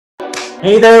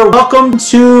Hey there, welcome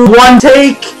to One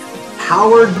Take,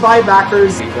 powered by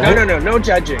backers. Right? No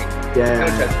judging. Yeah. No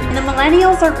judging. And the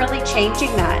millennials are really changing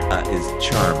that. Is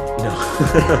charm. No.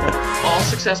 All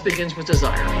success begins with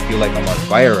desire. I feel like I'm on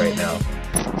fire right now.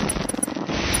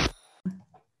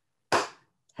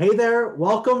 Hey there,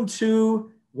 welcome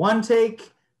to One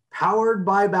Take, powered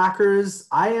by backers.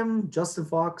 I am Justin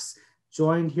Fox,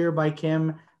 joined here by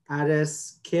Kim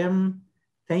Ades. Kim,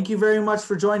 thank you very much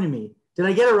for joining me. Did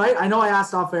I get it right? I know I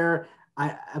asked off air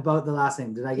about the last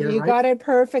name. Did I get it right? You got it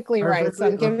perfectly right. So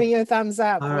I'm giving you a thumbs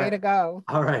up. All Way right. to go.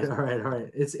 All right.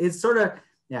 It's sort of,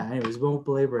 anyways, we won't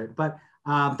belabor it. But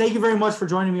thank you very much for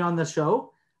joining me on the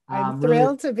show. I'm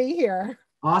thrilled to be here.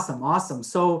 Awesome.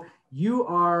 So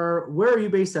where are you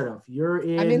based out of?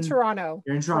 I'm in Toronto.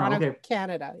 You're in Toronto, okay.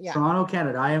 Canada. Yeah. Toronto,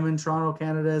 Canada. I am in Toronto,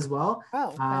 Canada as well.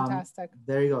 Oh, fantastic.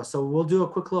 There you go. So we'll do a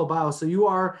quick little bio. So you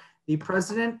are the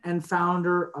president and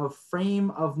founder of Frame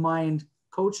of Mind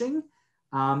Coaching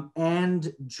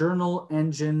and Journal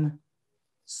Engine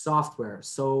software.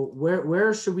 So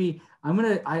where should we,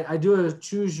 I do a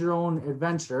choose your own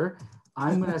adventure.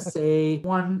 I'm going to say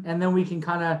one, and then we can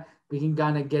kind of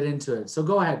get into it. So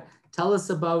go ahead. Tell us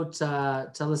about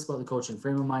the coaching,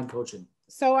 Frame of Mind Coaching.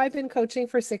 So I've been coaching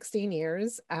for 16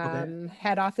 years. Okay.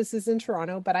 Head office is in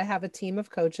Toronto, but I have a team of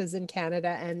coaches in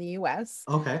Canada and the US.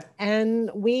 Okay.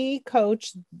 And we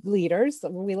coach leaders.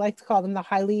 We like to call them the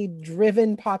highly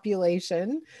driven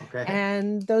population. Okay.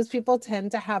 And those people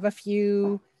tend to have a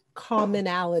few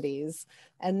commonalities.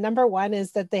 And number one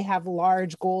is that they have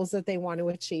large goals that they want to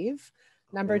achieve.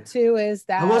 Number two is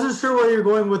that... I wasn't sure where you're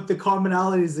going with the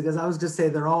commonalities because I was just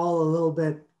saying they're all a little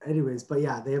bit... Anyways, but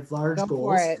yeah, they have large goals. Go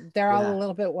for it. They're all a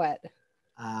little bit what?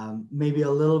 Maybe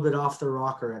a little bit off the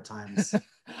rocker at times.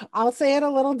 I'll say it a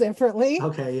little differently.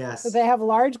 Okay, yes. So they have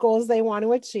large goals they want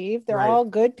to achieve. They're Right. all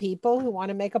good people who want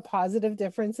to make a positive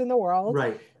difference in the world.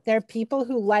 Right. They're people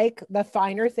who like the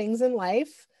finer things in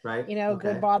life. Right.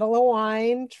 Good bottle of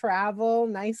wine, travel,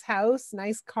 nice house,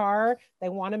 nice car. They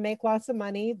want to make lots of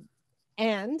money.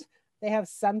 And they have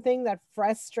something that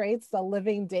frustrates the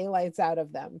living daylights out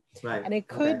of them. Right. And it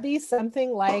could be something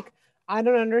like, I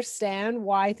don't understand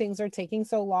why things are taking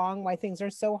so long, why things are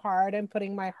so hard. I'm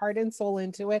putting my heart and soul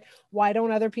into it. Why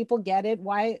don't other people get it?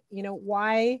 Why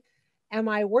am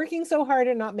I working so hard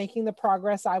and not making the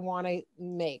progress I want to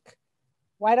make?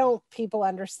 Why don't people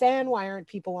understand? Why aren't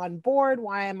people on board?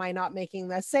 Why am I not making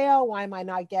the sale? Why am I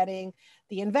not getting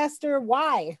the investor?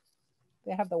 Why?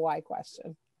 They have the why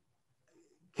question.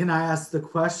 Can I ask the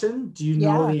question? Do you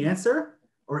know the answer?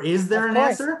 Or is there an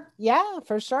answer? Yeah,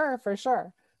 for sure.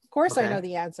 Of course, I know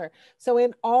the answer. So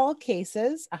in all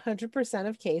cases, 100%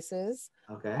 of cases,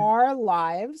 our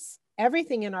lives,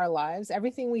 everything in our lives,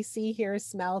 everything we see, hear,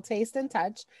 smell, taste, and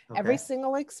touch, every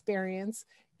single experience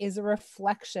is a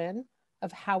reflection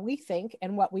of how we think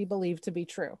and what we believe to be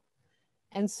true.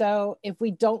 And so if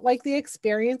we don't like the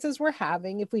experiences we're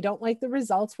having, if we don't like the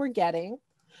results we're getting,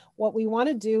 what we want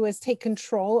to do is take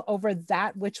control over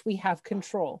that which we have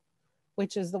control,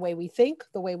 which is the way we think,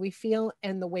 the way we feel,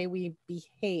 and the way we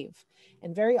behave.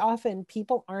 And very often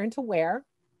people aren't aware,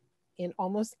 in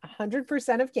almost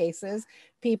 100% of cases,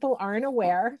 people aren't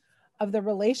aware of the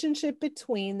relationship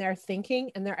between their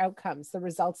thinking and their outcomes, the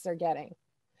results they're getting.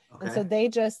 Okay. And so they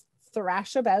just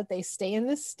thrash about, they stay in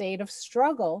this state of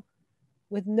struggle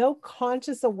with no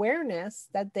conscious awareness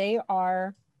that they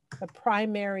are the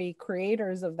primary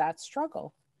creators of that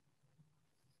struggle.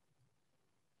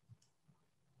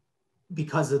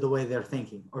 Because of the way they're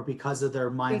thinking or because of their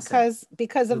mindset?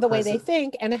 Because of the way they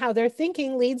think, and how their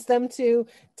thinking leads them to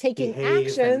taking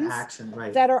actions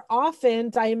that are often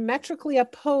diametrically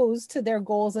opposed to their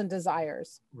goals and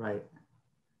desires. Right.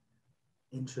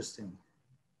 Interesting.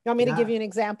 You want me to give you an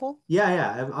example?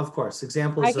 Yeah, of course.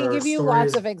 Examples. I can give you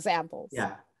lots of examples.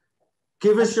 Yeah.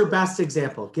 Give us your best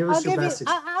example.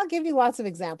 I'll give you lots of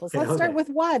examples. Let's start with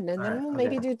one, and then we'll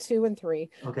maybe do two and three.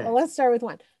 Okay. Well, let's start with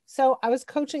one. So I was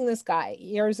coaching this guy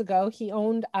years ago. He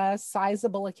owned a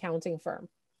sizable accounting firm.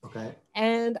 Okay.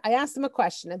 And I asked him a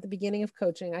question at the beginning of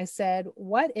coaching. I said,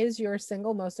 what is your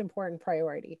single most important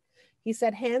priority? He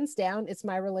said, hands down, it's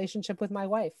my relationship with my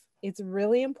wife. It's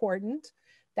really important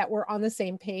that we're on the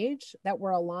same page, that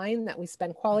we're aligned, that we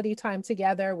spend quality time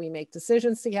together, we make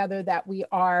decisions together, that we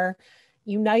are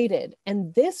united.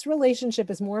 And this relationship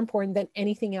is more important than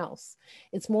anything else.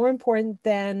 It's more important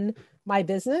than my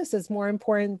business. It's more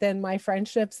important than my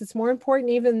friendships. It's more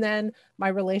important even than my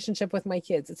relationship with my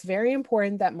kids. It's very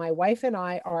important that my wife and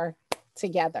I are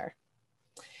together.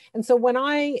 And so when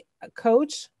I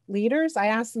coach leaders, I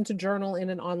ask them to journal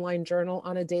in an online journal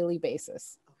on a daily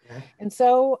basis. Okay. And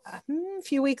so a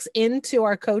few weeks into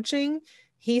our coaching,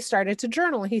 he started to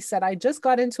journal. He said, I just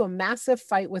got into a massive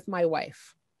fight with my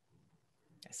wife.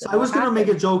 So I was going to make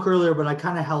a joke earlier, but I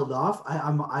kind of held off.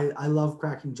 I love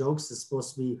cracking jokes. It's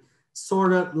supposed to be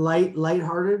sort of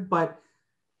lighthearted, but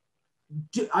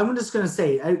I'm just going to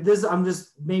say this. I'm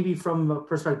just maybe from a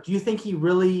perspective. Do you think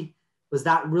was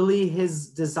that really his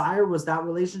desire? Was that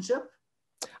relationship?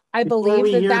 I believe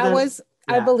that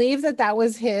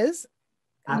was his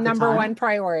number one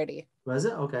priority. Was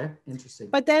it? Okay. Interesting.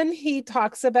 But then he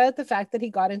talks about the fact that he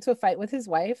got into a fight with his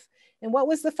wife. And what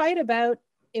was the fight about?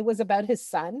 It was about his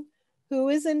son, who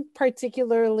isn't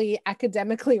particularly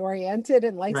academically oriented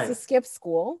and likes to skip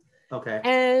school. Okay.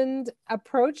 And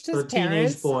approached his parents.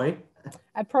 Teenage boy.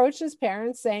 Approached his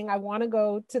parents saying, I want to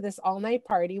go to this all-night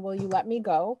party. Will you let me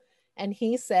go? And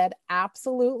he said,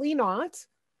 absolutely not.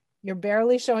 You're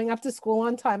barely showing up to school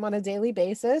on time on a daily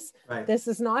basis. Right. This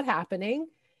is not happening.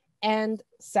 And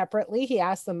separately, he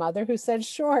asked the mother, who said,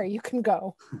 sure, you can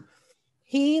go.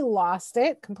 He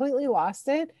completely lost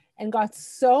it, and got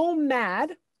so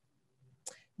mad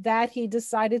that he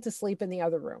decided to sleep in the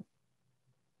other room.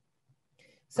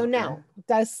 So now,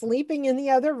 does sleeping in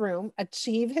the other room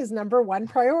achieve his number one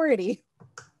priority?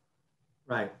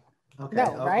 Right. Okay.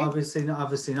 No, right? Obviously not.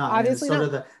 Obviously not.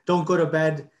 Of the don't go to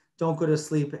bed, don't go to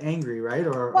sleep angry, right?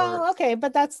 Okay,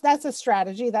 but that's a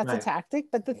strategy, that's a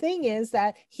tactic. But the thing is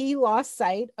that he lost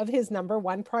sight of his number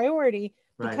one priority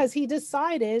because he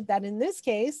decided that in this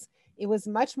case, it was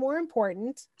much more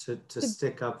important to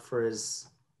stick up for his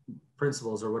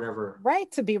principles or whatever.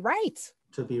 Right, to be right.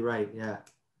 To be right, yeah.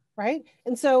 Right?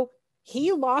 And so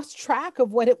he lost track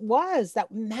of what it was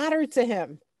that mattered to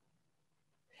him.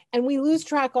 And we lose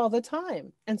track all the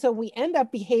time. And so we end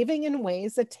up behaving in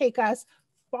ways that take us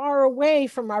far away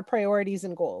from our priorities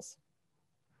and goals.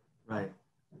 Right.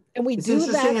 And we do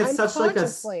that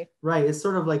unconsciously. Right. It's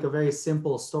sort of like a very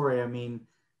simple story. I mean,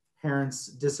 parents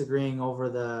disagreeing over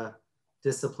the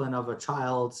discipline of a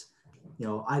child,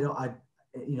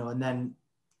 and then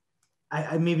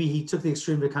I maybe he took the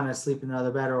extreme to kind of sleep in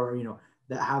another bed or,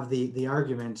 that have the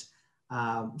argument.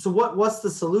 So what's the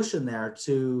solution there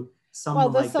to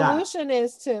someone like that? Well, the solution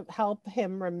is to help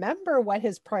him remember what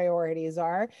his priorities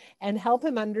are and help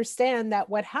him understand that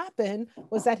what happened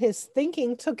was that his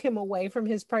thinking took him away from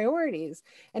his priorities,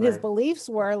 and his beliefs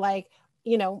were like,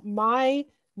 my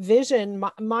vision,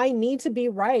 my need to be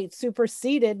right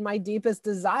superseded my deepest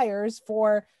desires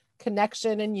for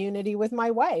connection and unity with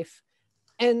my wife.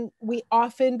 And we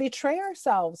often betray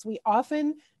ourselves. We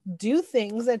often do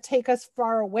things that take us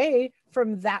far away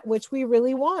from that which we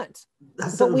really want.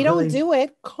 But we don't do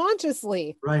it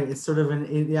consciously. Right. It's sort of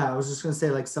I was just going to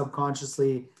say, like,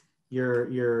 subconsciously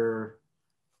you're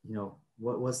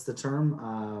what's the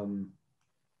term?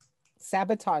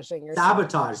 Sabotaging yourself.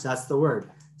 Sabotage. That's the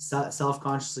word.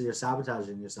 Self-consciously you're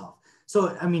sabotaging yourself.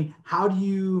 So, I mean,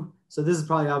 so this is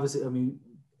probably obviously, I mean,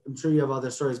 I'm sure you have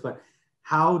other stories, but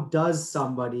how does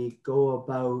somebody go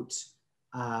about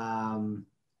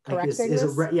correcting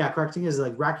is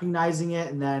like recognizing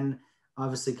it and then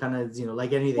obviously kind of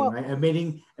like anything, right?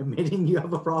 Admitting you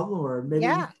have a problem or admitting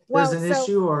there's an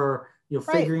issue or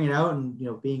figuring it out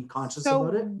and being conscious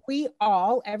about it. We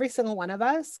every single one of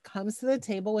us comes to the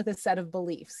table with a set of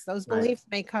beliefs. Those beliefs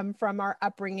may come from our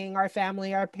upbringing, our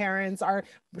family, our parents, our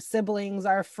siblings,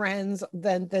 our friends,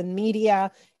 the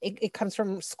media. It comes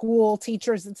from school,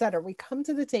 teachers, etc. We come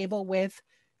to the table with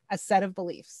a set of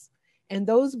beliefs, and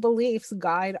those beliefs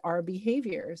guide our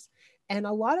behaviors. And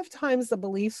a lot of times the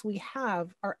beliefs we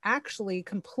have are actually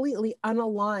completely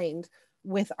unaligned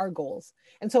with our goals.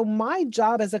 And so my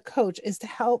job as a coach is to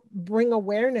help bring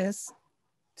awareness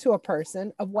to a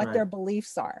person of what their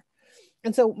beliefs are.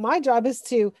 And so my job is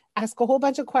to ask a whole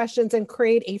bunch of questions and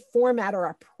create a format or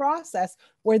a process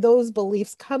where those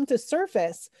beliefs come to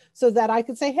surface so that I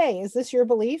could say, hey, is this your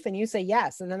belief? And you say,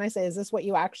 yes. And then I say, is this what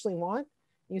you actually want?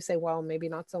 And you say, well, maybe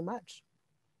not so much.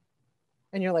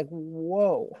 And you're like,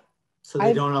 whoa. So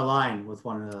they don't align with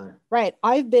one another. Right.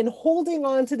 I've been holding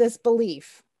on to this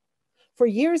belief for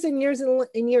years and years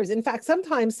and years. In fact,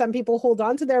 sometimes some people hold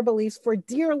on to their beliefs for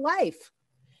dear life.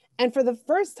 And for the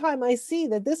first time, I see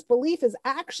that this belief is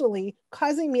actually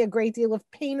causing me a great deal of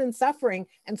pain and suffering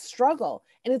and struggle.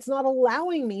 And it's not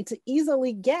allowing me to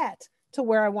easily get to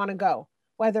where I want to go,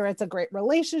 whether it's a great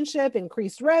relationship,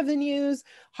 increased revenues,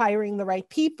 hiring the right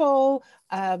people,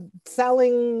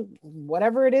 selling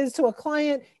whatever it is to a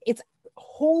client. It's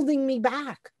holding me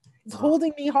back. It's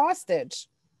holding me hostage.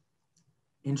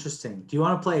 Interesting. Do you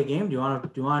want to play a game? Do you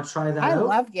want to try that out? I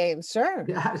love games. Sure.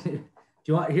 Yeah. Do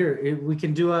you want we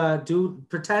can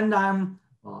pretend I am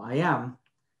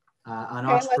an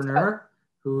entrepreneur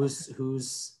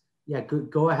who's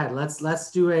go ahead.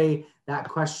 Let's do that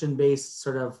question-based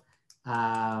sort of,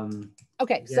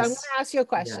 okay, so I'm going to ask you a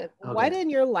question. Yeah, okay. What in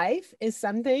your life is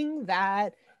something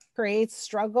that creates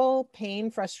struggle,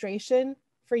 pain, frustration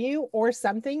for you, or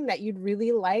something that you'd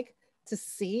really like to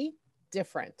see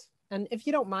different? And if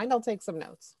you don't mind, I'll take some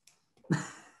notes.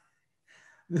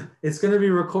 It's going to be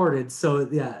recorded, so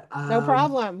yeah. No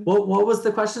problem. What was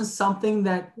the question? Something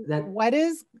that what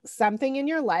is something in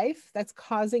your life that's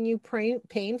causing you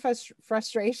pain,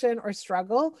 frustration, or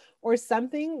struggle, or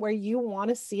something where you want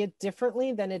to see it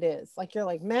differently than it is? Like you're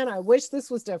like, man, I wish this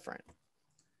was different.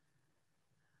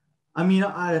 I mean,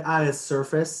 at a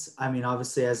surface, I mean,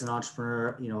 obviously as an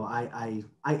entrepreneur, you know, I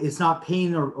it's not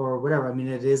pain or whatever. I mean,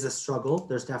 it is a struggle.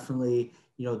 There's definitely,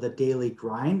 you know, the daily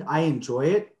grind. I enjoy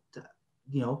it,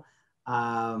 you know.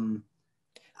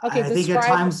 Okay, I think at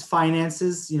times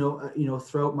finances, you know,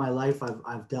 throughout my life,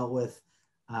 I've dealt with,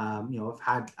 you know,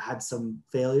 I've had some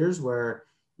failures where,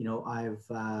 you know, I've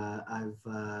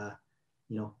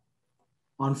you know,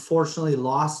 unfortunately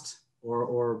lost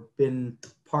or been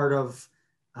part of,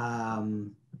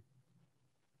 you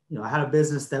know, I had a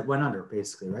business that went under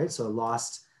basically, right? So I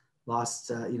lost,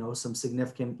 you know, some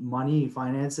significant money,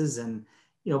 finances, and,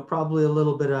 you know, probably a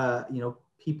little bit of, you know,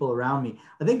 people around me.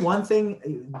 I think one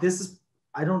thing,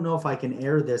 I don't know if I can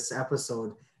air this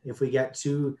episode if we get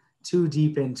too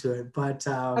deep into it, but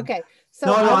okay. So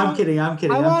no, I'm kidding.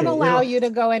 I won't allow you to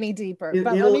go any deeper,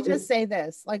 but let me just say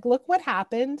this, like, look what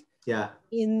happened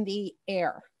in the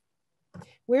air.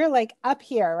 We're like up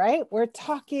here, right? We're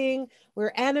talking,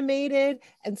 we're animated.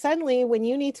 And suddenly when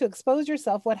you need to expose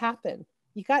yourself, what happened?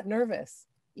 You got nervous.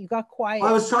 You got quiet.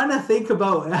 I was trying to think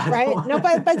about right. No,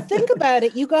 but think about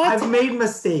it. I've made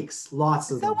mistakes, lots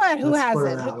of them. So what? Who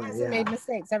hasn't? Who hasn't made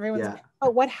mistakes? Everyone's.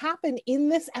 But what happened in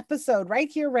this episode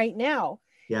right here, right now?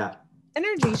 Yeah.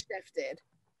 Energy shifted.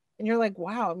 And you're like,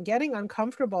 wow, I'm getting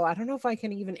uncomfortable. I don't know if I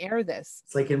can even air this.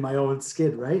 It's like in my own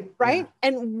skin, right? Right. Yeah.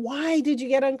 And why did you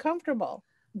get uncomfortable?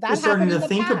 That's starting to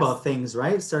think about things,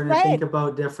 right? Starting to think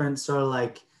about different sort of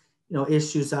like, you know,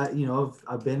 issues that, you know,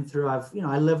 I've been through.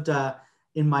 I lived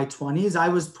in my 20s. I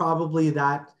was probably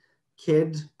that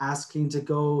kid asking to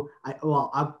go.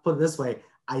 I'll put it this way.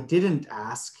 I didn't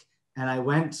ask, and I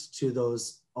went to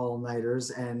those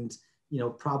all-nighters, and, you know,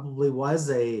 probably was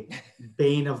a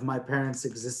bane of my parents'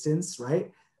 existence,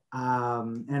 right?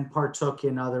 And partook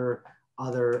in other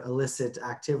illicit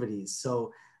activities.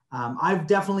 So I've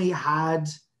definitely had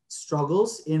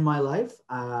struggles in my life,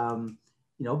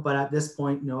 you know, but at this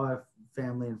point, you know, I have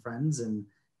family and friends, and,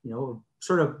 you know,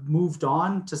 sort of moved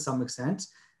on to some extent.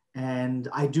 And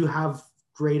I do have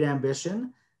great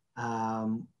ambition,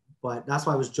 but that's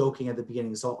why I was joking at the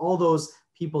beginning. So all those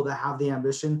people that have the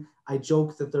ambition, I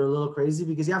joke that they're a little crazy,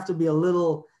 because you have to be a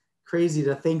little crazy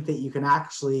to think that you can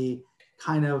actually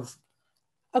kind of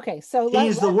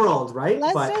change the world, right?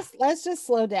 Let's just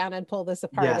slow down and pull this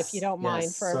apart, if you don't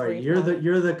mind. For sorry, a you're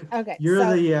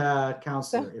the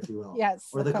counselor, if you will. Yes,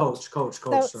 or the coach.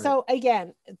 So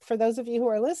again, for those of you who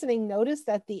are listening, notice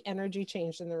that the energy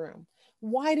changed in the room.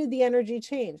 Why did the energy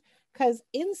change? Because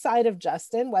inside of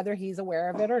Justin, whether he's aware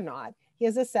of it or not, he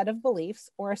has a set of beliefs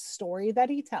or a story that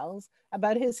he tells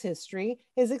about his history,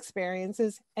 his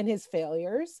experiences, and his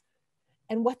failures,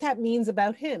 and what that means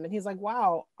about him. And he's like,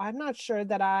 wow, I'm not sure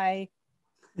that I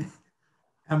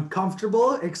am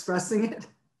comfortable expressing it.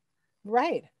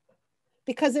 Right.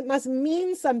 Because it must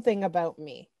mean something about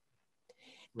me.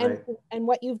 Right. And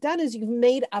what you've done is you've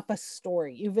made up a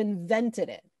story. You've invented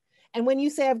it. And when you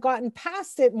say I've gotten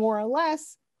past it, more or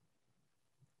less,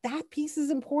 that piece is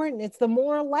important. It's the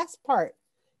more or less part.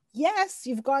 Yes,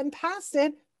 you've gotten past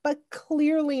it, but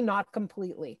clearly not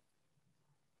completely.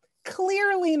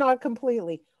 Clearly not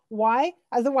completely. Why?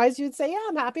 Otherwise you'd say, yeah,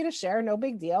 I'm happy to share. No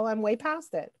big deal. I'm way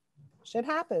past it. Shit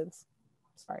happens.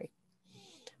 Sorry.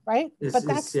 Right? But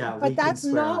that's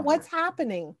not what's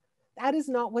happening. That is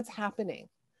not what's happening.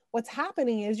 What's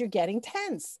happening is you're getting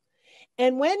tense.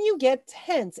 And when you get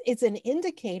tense, it's an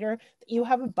indicator that you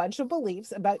have a bunch of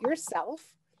beliefs about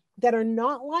yourself that are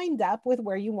not lined up with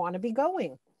where you want to be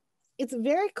going. It's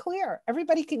very clear.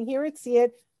 Everybody can hear it, see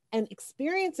it, and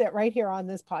experience it right here on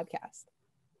this podcast.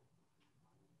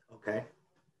 Okay.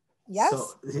 Yes.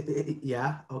 So,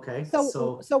 yeah. Okay.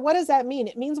 So what does that mean?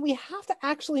 It means we have to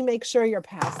actually make sure you're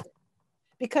past it,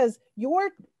 because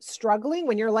you're struggling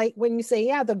when you say,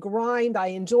 yeah, the grind, I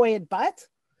enjoy it. But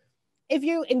if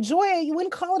you enjoy it, you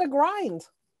wouldn't call it a grind.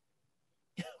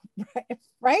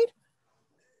 Right?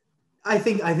 I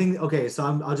think, okay. So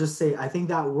I'll just say, I think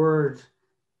that word,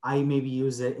 I maybe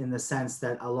use it in the sense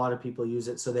that a lot of people use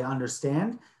it so they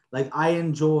understand. Like, I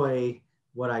enjoy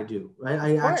what I do, right?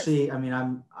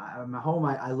 I'm at home.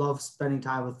 I love spending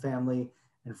time with family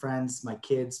and friends, my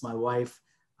kids, my wife,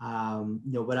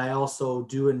 but I also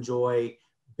do enjoy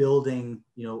building,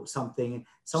 something.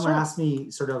 Someone asked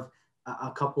me sort of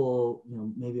a couple,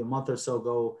 maybe a month or so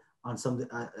ago on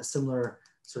a similar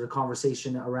sort of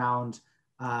conversation around,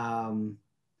 what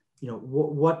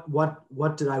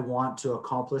did I want to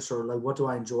accomplish, or like, what do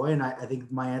I enjoy? And I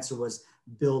think my answer was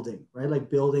building, right? Like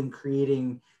building,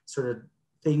 creating sort of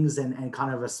things and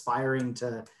kind of aspiring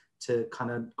to kind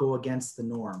of go against the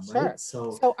norm, right?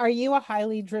 So are you a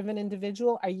highly driven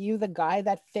individual? Are you the guy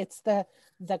that fits the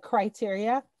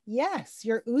criteria? Yes,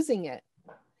 you're oozing it.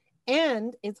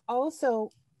 And it's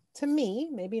also, to me,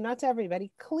 maybe not to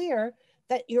everybody, clear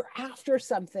that you're after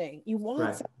something. You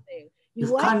want something.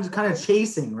 You're kind of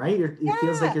chasing, right? It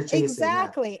feels like you're chasing.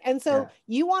 Exactly. Yeah. And so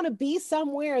you want to be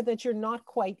somewhere that you're not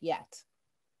quite yet.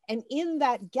 And in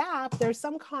that gap, there's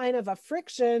some kind of a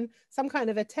friction, some kind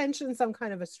of a tension, some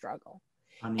kind of a struggle.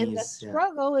 Unease, and the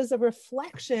struggle is a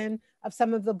reflection of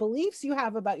some of the beliefs you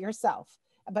have about yourself,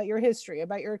 about your history,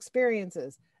 about your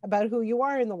experiences, about who you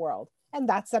are in the world. And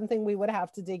that's something we would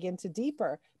have to dig into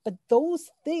deeper. But those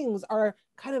things are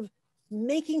kind of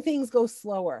making things go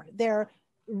slower. They're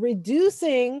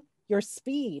reducing your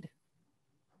speed.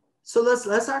 So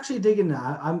let's actually dig into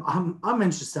that. I'm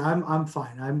interested. I'm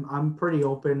fine. I'm pretty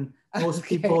open. Most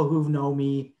people who know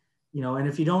me, and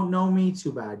if you don't know me,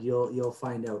 too bad. You'll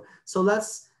find out. So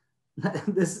this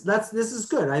is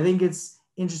good. I think it's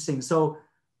interesting. So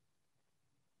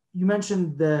you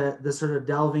mentioned the sort of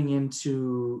delving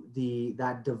into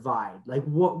that divide. Like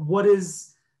what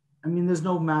is, I mean, there's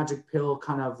no magic pill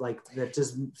kind of like that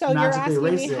just so magically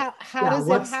erases it.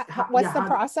 What's the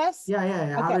process? Yeah.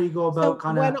 Okay. How do you go about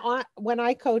when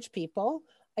I coach people,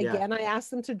 again, I ask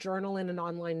them to journal in an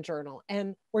online journal,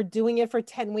 and we're doing it for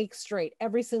 10 weeks straight,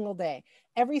 every single day.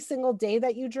 Every single day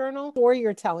that you journal, story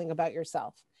you're telling about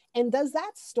yourself. And does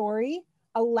that story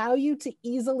allow you to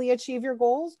easily achieve your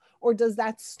goals, or does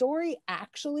that story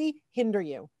actually hinder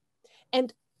you?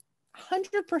 And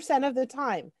 100% of the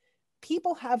time,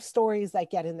 people have stories that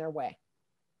get in their way.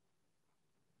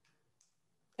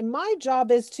 And my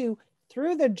job is to,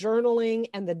 through the journaling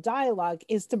and the dialogue,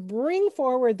 is to bring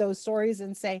forward those stories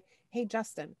and say, hey,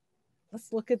 Justin,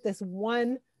 let's look at this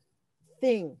one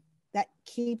thing that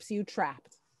keeps you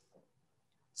trapped.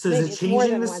 So is it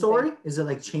changing the story? Is it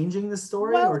like changing the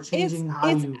story, or changing how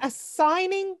you... It's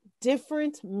assigning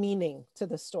different meaning to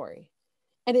the story.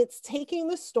 And it's taking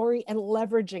the story and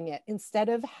leveraging it instead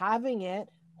of having it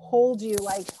hold you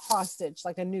like hostage,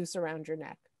 like a noose around your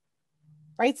neck,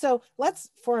 right? So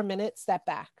let's, for a minute, step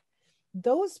back.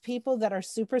 Those people that are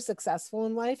super successful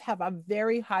in life have a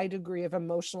very high degree of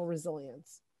emotional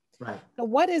resilience. Right. So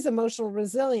what is emotional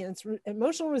resilience?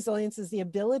 Emotional resilience is the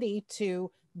ability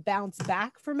to bounce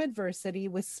back from adversity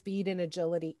with speed and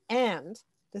agility. And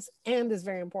this "and" is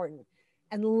very important,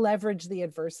 and leverage the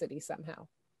adversity somehow.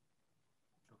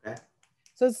 Okay.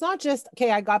 So it's not just,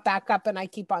 okay, I got back up and I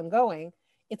keep on going.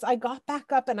 It's I got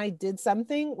back up and I did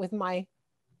something with my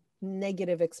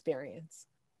negative experience.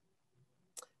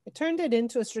 I turned it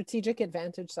into a strategic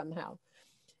advantage somehow.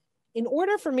 In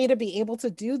order for me to be able to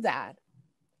do that,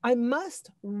 I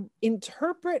must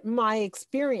interpret my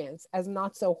experience as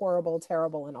not so horrible,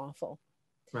 terrible, and awful.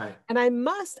 Right. And I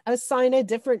must assign a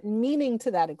different meaning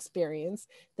to that experience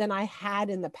than I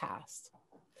had in the past.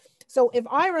 So if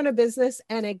I run a business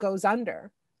and it goes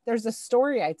under, there's a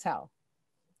story I tell.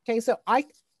 Okay, so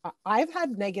I've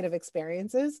had negative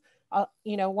experiences.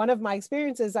 One of my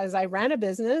experiences as I ran a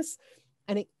business,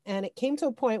 and it came to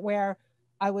a point where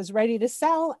I was ready to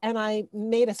sell, and I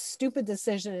made a stupid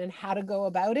decision in how to go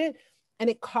about it, and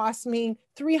it cost me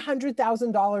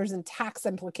 $300,000 in tax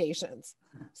implications.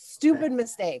 Stupid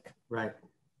mistake. Right.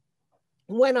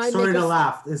 When I sorry to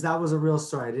laugh, that was a real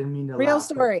story. I didn't mean to real laugh.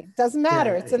 Story. Doesn't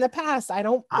matter. It's in the past. I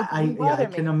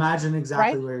can imagine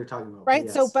exactly what you're talking about. Right.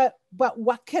 Yes. So, but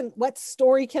what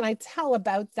story can I tell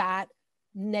about that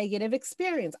negative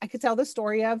experience? I could tell the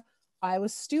story of, I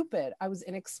was stupid. I was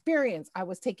inexperienced. I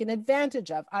was taken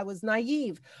advantage of. I was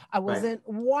naive. I wasn't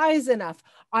wise enough.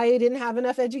 I didn't have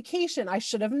enough education. I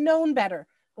should have known better.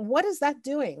 What is that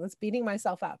doing? That's beating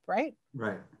myself up, right?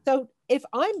 Right. So if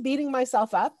I'm beating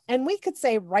myself up, and we could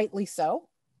say rightly so,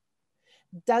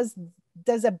 does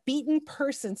a beaten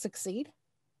person succeed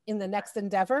in the next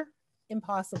endeavor?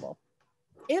 Impossible.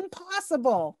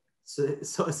 Impossible. So it's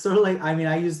sort of like, I mean,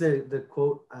 I use the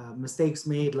quote, mistakes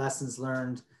made, lessons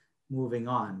learned, moving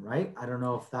on, right? I don't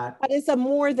know if that... But it's a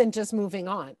more than just moving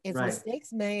on. It's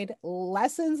mistakes made,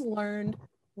 lessons learned.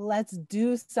 Let's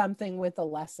do something with the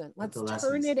lesson. Let's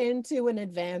turn it into an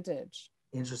advantage.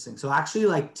 Interesting. So actually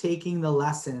like taking the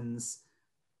lessons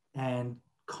and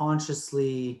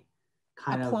consciously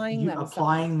kind applying of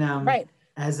applying them right.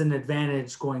 as an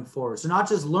advantage going forward. So not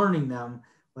just learning them,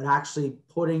 but actually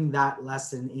putting that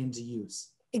lesson into use.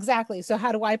 Exactly. So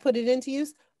how do I put it into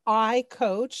use? I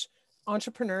coach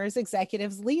entrepreneurs,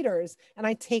 executives, leaders, and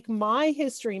I take my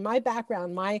history, my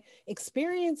background, my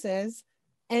experiences,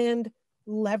 and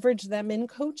leverage them in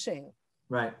coaching.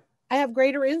 Right. I have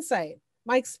greater insight.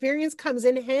 My experience comes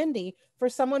in handy for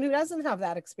someone who doesn't have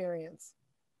that experience.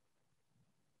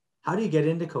 How do you get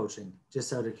into coaching?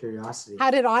 Just out of curiosity. How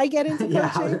did I get into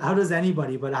coaching? How does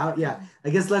anybody, but I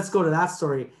guess let's go to that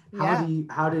story. Not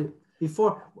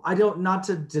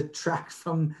to detract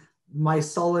from my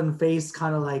sullen face,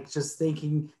 kind of like just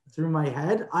thinking through my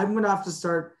head, I'm going to have to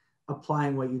start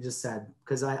applying what you just said,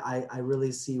 because I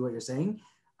really see what you're saying.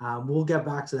 We'll get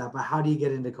back to that, but how do you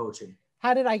get into coaching?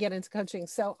 How did I get into coaching?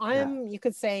 So I'm, you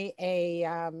could say a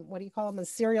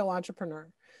serial entrepreneur.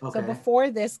 Okay. So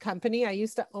before this company, I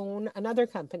used to own another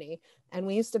company, and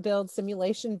we used to build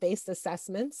simulation-based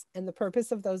assessments. And the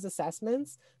purpose of those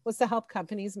assessments was to help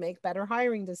companies make better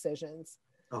hiring decisions.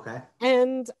 Okay.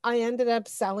 And I ended up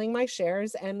selling my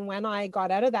shares. And when I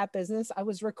got out of that business, I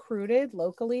was recruited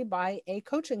locally by a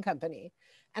coaching company.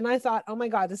 And I thought, oh my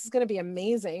God, this is going to be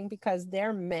amazing, because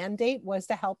their mandate was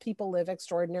to help people live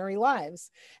extraordinary lives.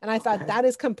 And I thought that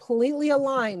is completely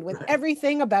aligned with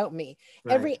everything about me.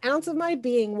 Right. Every ounce of my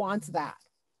being wants that.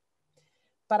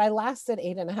 But I lasted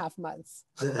 8.5 months.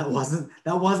 That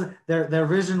wasn't their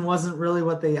vision wasn't really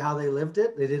how they lived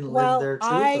it. They didn't live their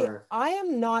truth. I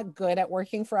am not good at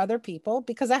working for other people,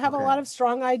 because I have a lot of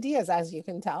strong ideas, as you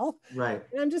can tell. Right.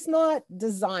 And I'm just not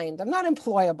designed. I'm not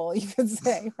employable, you could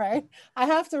say, right? I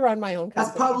have to run my own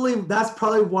company. That's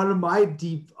probably one of my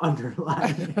deep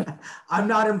underlying. I'm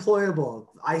not employable.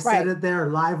 I said it there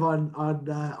live on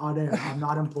air. I'm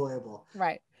not employable.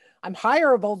 Right. I'm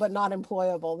hireable, but not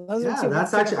employable. Those are two.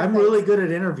 That's actually, I'm really good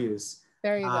at interviews.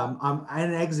 There you go.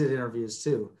 And exit interviews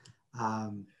too.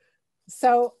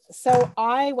 So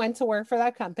I went to work for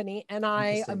that company, and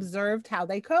I observed how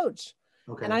they coach.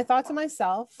 Okay. And I thought to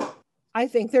myself, I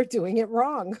think they're doing it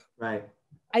wrong. Right.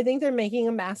 I think they're making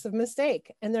a massive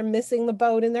mistake, and they're missing the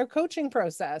boat in their coaching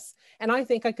process. And I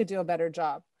think I could do a better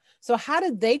job. So how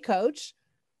did they coach?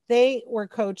 They were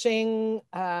coaching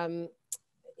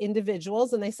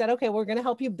individuals, and they said, okay, we're going to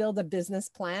help you build a business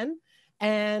plan.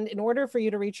 And in order for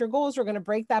you to reach your goals, we're going to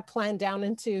break that plan down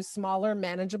into smaller,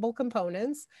 manageable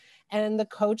components. And the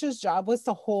coach's job was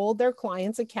to hold their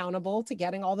clients accountable to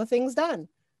getting all the things done.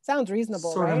 Sounds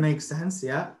reasonable, right? Sort of makes sense,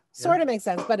 yeah. Sort of makes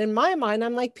sense. But in my mind,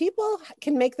 I'm like, people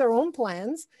can make their own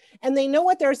plans, and they know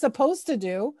what they're supposed to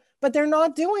do, but they're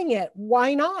not doing it.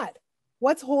 Why not?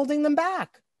 What's holding them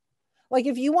back? Like,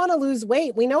 if you want to lose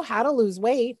weight, we know how to lose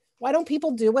weight. Why don't people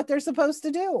do what they're supposed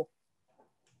to do?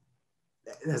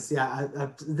 Yes,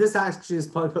 this actually is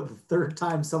probably the third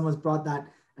time someone's brought that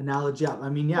analogy up. I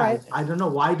mean, right. I don't know.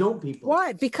 Why don't people?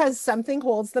 Why? Because something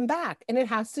holds them back, and it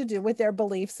has to do with their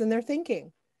beliefs and their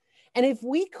thinking. And if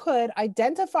we could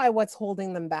identify what's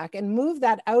holding them back and move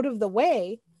that out of the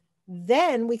way,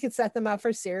 then we could set them up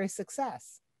for serious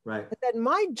success. Right. But then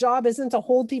my job isn't to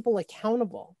hold people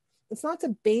accountable. It's not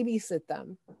to babysit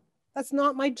them. That's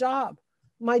not my job.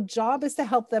 My job is to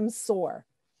help them soar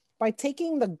by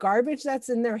taking the garbage that's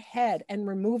in their head and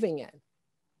removing it.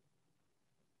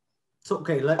 So,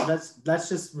 okay, let's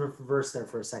just reverse there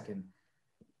for a second.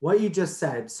 What you just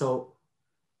said. So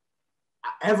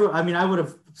I would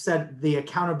have said the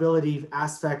accountability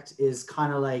aspect is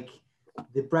kind of like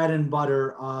the bread and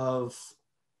butter of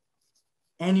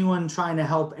anyone trying to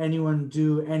help anyone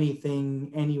do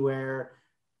anything, anywhere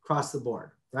across the board,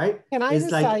 right? Can I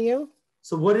tell you?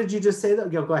 So what did you just say?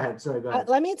 Go ahead. Sorry, go ahead.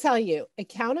 Let me tell you,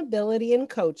 accountability in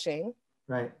coaching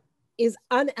is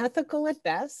unethical at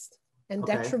best and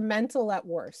detrimental at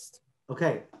worst.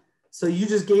 Okay. So you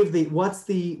just gave what's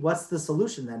the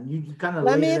solution then? You kind of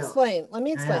Let me explain.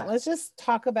 Yeah. Let's just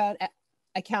talk about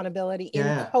accountability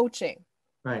in coaching.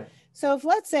 Right. So if,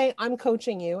 let's say, I'm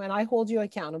coaching you and I hold you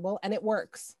accountable and it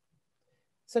works.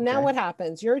 So now what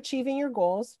happens? You're achieving your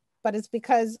goals, but it's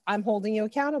because I'm holding you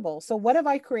accountable. So what have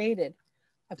I created?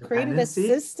 I've created a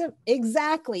system.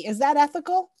 Exactly. Is that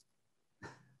ethical?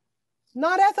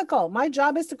 Not ethical. My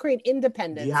job is to create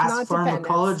independence. You ask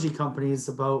pharmacology companies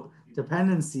about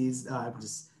dependencies.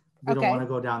 We don't want to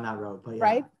go down that road. But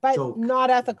right. But not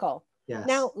ethical. Yes.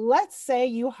 Now, let's say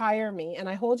you hire me and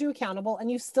I hold you accountable and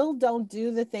you still don't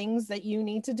do the things that you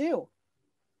need to do.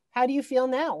 How do you feel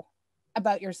now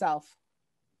about yourself?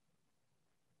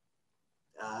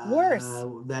 Worse.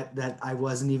 That I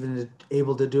wasn't even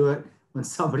able to do it when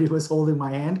somebody was holding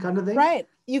my hand, kind of thing. Right.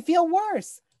 You feel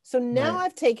worse. So now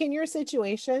I've taken your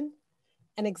situation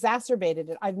and exacerbated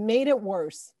it. I've made it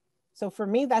worse. So for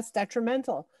me, that's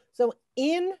detrimental. So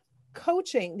in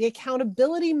coaching, the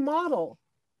accountability model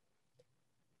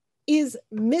is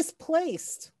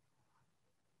misplaced.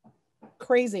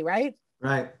 Crazy, right?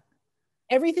 Right.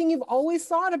 Everything you've always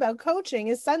thought about coaching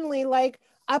is suddenly like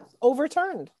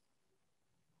overturned.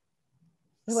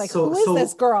 You're like, who is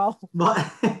this girl?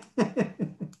 But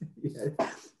yeah,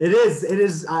 it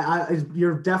is.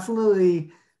 You're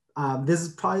definitely, this is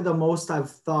probably the most I've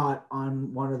thought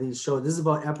on one of these shows. This is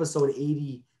about episode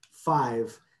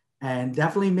 85, and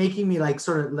definitely making me like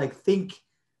sort of like think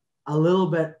a little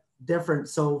bit different.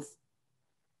 So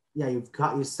yeah,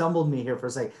 you stumbled me here for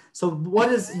a second. So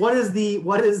what is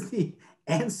the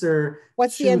answer?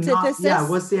 What's the antithesis?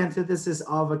 What's the antithesis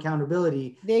of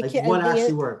accountability? What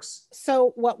actually works?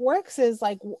 So what works is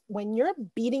like when you're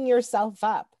beating yourself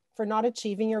up for not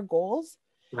achieving your goals.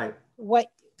 Right.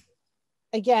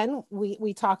 Again,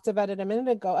 we talked about it a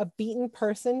minute ago. A beaten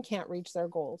person can't reach their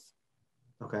goals.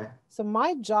 Okay. So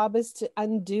my job is to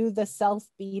undo the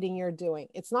self-beating you're doing.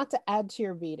 It's not to add to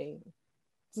your beating.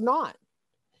 It's not.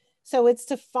 So it's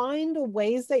to find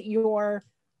ways that you're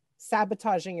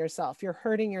sabotaging yourself, you're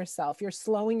hurting yourself, you're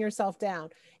slowing yourself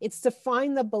down. It's to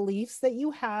find the beliefs that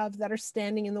you have that are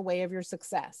standing in the way of your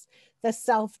success, the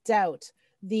self-doubt,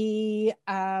 the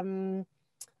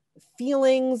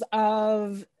feelings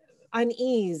of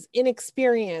unease,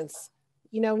 inexperience,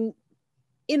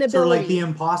 inability. Sort of like the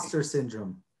imposter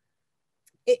syndrome.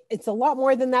 It's a lot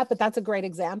more than that, but that's a great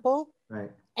example.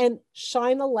 Right. And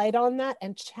shine a light on that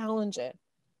and challenge it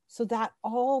so that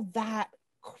all that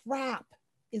crap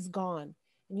is gone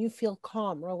and you feel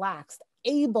calm, relaxed,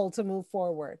 able to move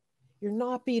forward. You're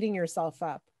not beating yourself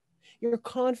up. You're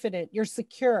confident, you're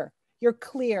secure, you're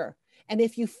clear. And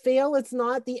if you fail, it's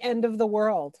not the end of the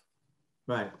world.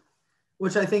 Right.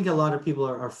 Which I think a lot of people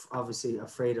are obviously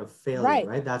afraid of failure,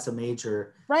 right? That's a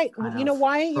major. Right. You know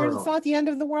why it's not the end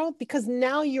of the world? Because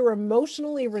now you're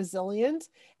emotionally resilient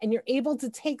and you're able to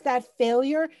take that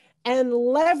failure and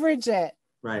leverage it.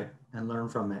 Right. And learn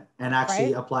from it and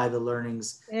actually apply the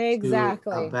learnings to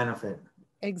a benefit.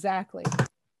 Exactly.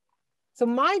 So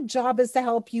my job is to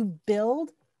help you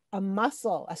build a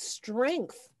muscle, a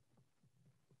strength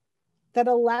that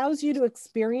allows you to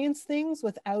experience things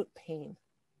without pain.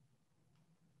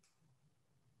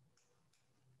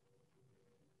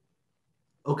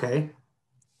 Okay.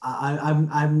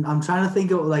 I'm trying to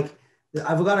think of like,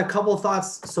 I've got a couple of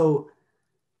thoughts. So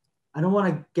I don't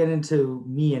want to get into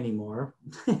me anymore.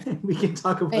 We can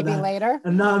talk about maybe that later.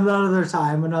 Another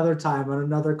time on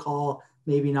another call,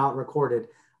 maybe not recorded.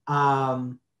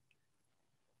 So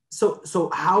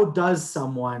how does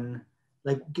someone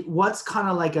like, what's kind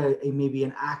of like a maybe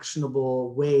an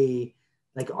actionable way?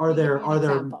 Like,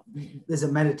 is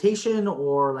it meditation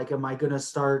or like, am I going to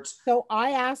start? So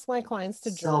I ask my clients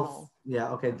to journal.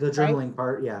 Yeah. Okay. The journaling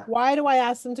part. Yeah. Why do I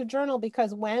ask them to journal?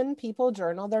 Because when people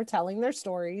journal, they're telling their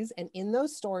stories, and in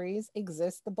those stories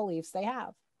exist the beliefs they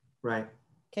have. Right.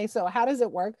 Okay. So how does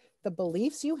it work? The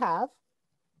beliefs you have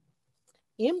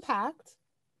impact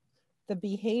the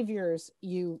behaviors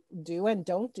you do and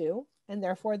don't do, and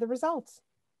therefore the results.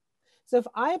 So if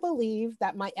I believe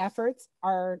that my efforts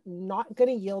are not going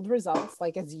to yield results,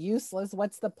 like it's useless,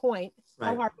 what's the point?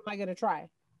 How hard am I going to try?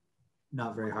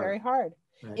 Not very hard. Very hard.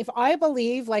 Right. If I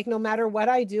believe like no matter what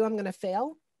I do, I'm going to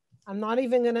fail, I'm not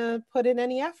even going to put in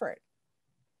any effort.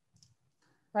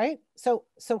 Right? So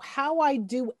how I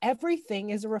do everything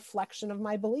is a reflection of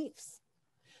my beliefs.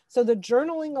 So the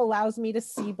journaling allows me to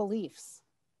see beliefs,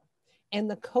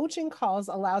 and the coaching calls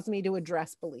allows me to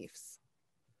address beliefs.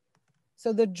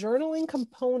 So the journaling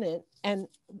component, and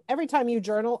every time you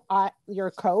journal, your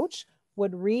coach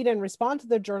would read and respond to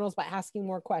the journals by asking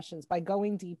more questions, by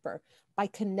going deeper, by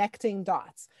connecting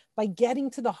dots, by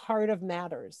getting to the heart of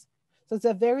matters. So it's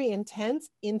a very intense,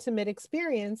 intimate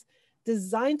experience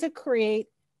designed to create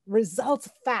results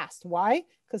fast. Why?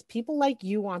 Because people like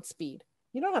you want speed.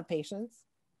 You don't have patience.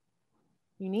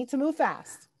 You need to move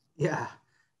fast. Yeah.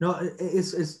 No,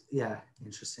 it's yeah,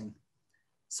 interesting.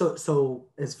 So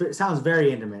it sounds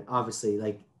very intimate, obviously.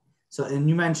 Like, so, and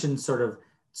you mentioned sort of,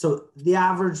 so the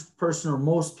average person or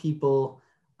most people,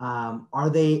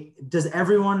 does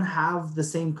everyone have the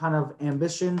same kind of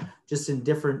ambition, just in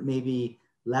different maybe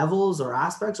levels or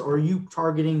aspects, or are you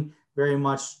targeting very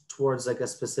much towards like a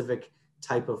specific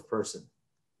type of person?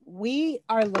 We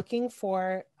are looking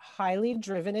for highly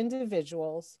driven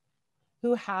individuals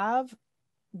who have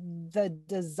the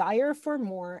desire for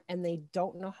more and they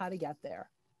don't know how to get there.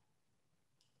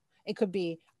 It could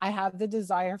be, I have the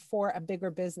desire for a bigger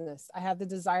business. I have the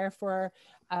desire for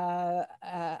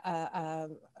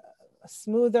a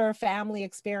smoother family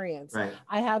experience. Right.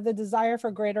 I have the desire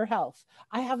for greater health.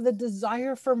 I have the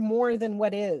desire for more than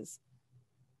what is.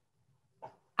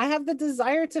 I have the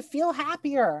desire to feel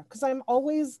happier because I'm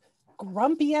always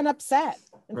grumpy and upset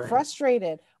and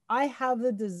frustrated. I have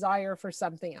the desire for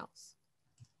something else.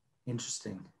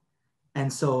 Interesting.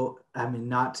 And so, I mean,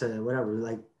 not to whatever,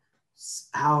 like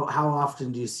how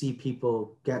often do you see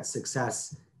people get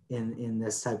success in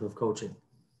this type of coaching?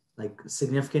 Like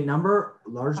significant number,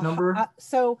 large number?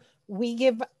 So we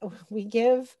give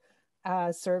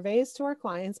surveys to our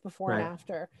clients before and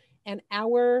after, and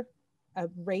our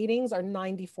ratings are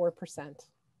 94%.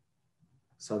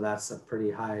 So that's a pretty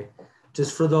high,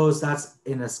 just for those, that's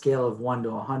in a scale of 1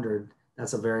 to 100.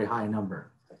 That's a very high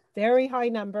number. Very high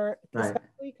number,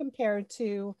 especially compared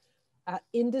to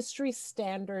industry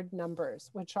standard numbers,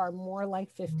 which are more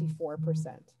like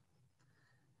 54%.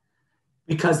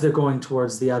 Because they're going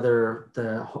towards the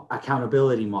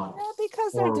accountability model. Yeah,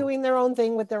 because they're doing their own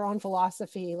thing with their own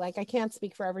philosophy. Like, I can't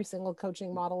speak for every single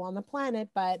coaching model on the planet,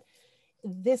 but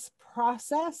this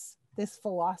process, this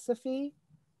philosophy,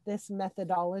 this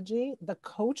methodology, the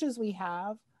coaches we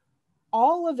have,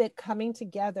 all of it coming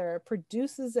together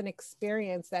produces an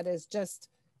experience that is just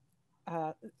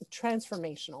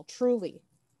transformational, truly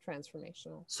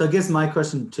transformational. So I guess my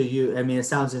question to you, I mean, it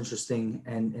sounds interesting,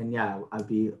 and yeah, I'd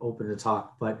be open to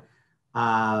talk, but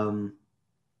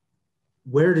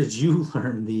where did you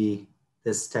learn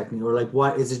this technique, or like,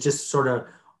 what is it, just sort of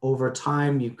over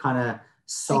time you kind of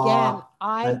saw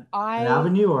an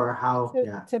avenue, or how?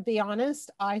 To be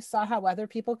honest, I saw how other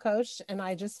people coached, and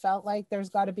I just felt like there's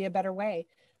got to be a better way.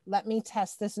 Let me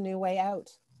test this new way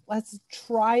out. Let's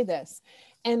try this.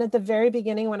 And at the very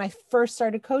beginning, when I first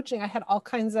started coaching, I had all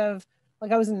kinds of,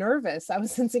 like, I was nervous. I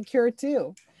was insecure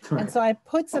too. Right. And so I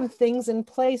put some things in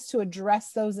place to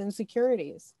address those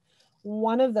insecurities.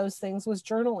 One of those things was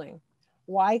journaling.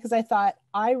 Why? Because I thought,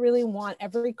 I really want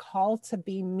every call to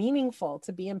be meaningful,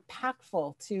 to be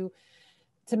impactful, to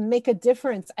make a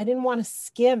difference. I didn't want to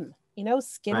skim,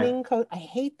 skimming code. I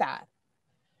hate that.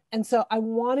 And so I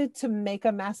wanted to make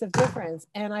a massive difference.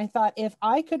 And I thought, if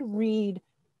I could read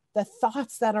the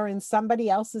thoughts that are in somebody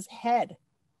else's head,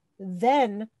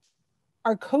 then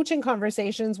our coaching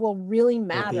conversations will really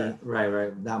matter.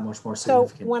 Right. That much more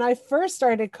significant. So when I first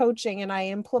started coaching and I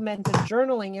implemented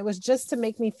journaling, it was just to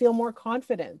make me feel more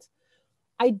confident.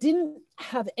 I didn't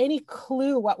have any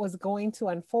clue what was going to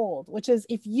unfold, which is,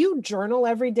 if you journal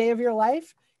every day of your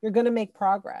life, you're going to make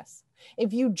progress.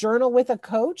 If you journal with a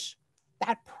coach,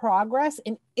 that progress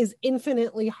is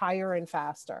infinitely higher and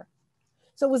faster.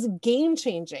 So it was game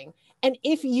changing. And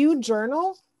if you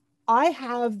journal, I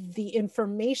have the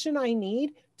information I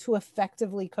need to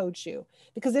effectively coach you.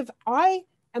 Because if I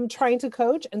am trying to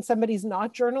coach and somebody's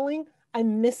not journaling,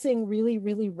 I'm missing really,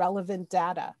 really relevant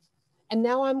data. And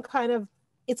now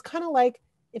it's kind of like,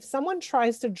 if someone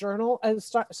tries to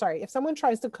if someone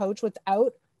tries to coach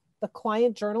without the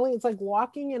client journaling, it's like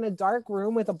walking in a dark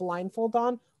room with a blindfold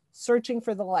on, searching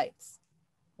for the lights.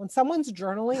 When someone's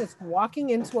journaling, it's walking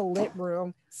into a lit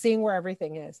room, seeing where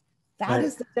everything is. That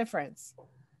is the difference.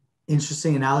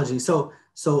 Interesting analogy. So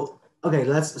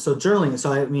journaling.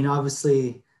 So I mean,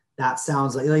 obviously that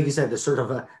sounds like you said, there's sort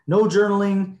of a no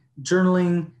journaling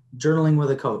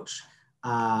with a coach.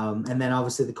 And then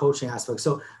obviously the coaching aspect.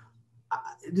 So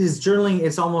is journaling,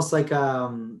 it's almost like,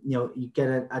 you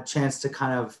get a chance to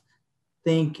kind of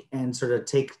think and sort of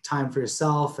take time for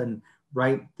yourself and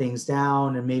write things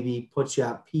down and maybe put you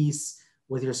at peace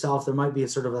with yourself. There might be a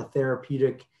sort of a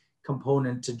therapeutic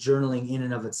component to journaling in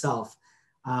and of itself.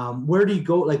 Where do you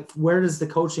go? Like, where does the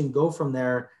coaching go from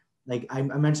there? Like I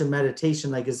mentioned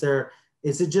meditation, like, is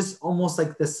it just almost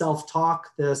like the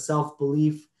self-talk, the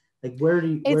self-belief? Like, where do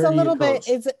you, it's a little bit,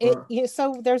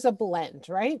 so there's a blend,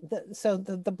 right?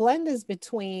 The blend is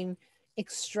between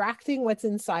extracting what's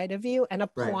inside of you and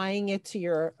applying it to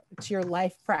your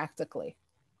life practically.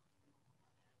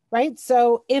 Right.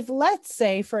 So if, let's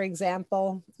say, for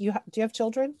example, do you have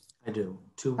children? I do.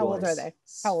 2 boys. How old are they?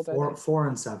 How old are they? 4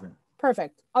 and 7.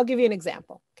 Perfect. I'll give you an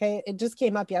example. Okay. It just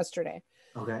came up yesterday.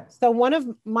 Okay. So one of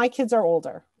my kids are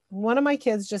older. One of my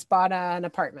kids just bought an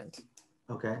apartment.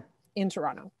 Okay. In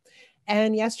Toronto.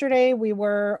 And yesterday we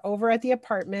were over at the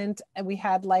apartment and we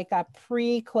had like a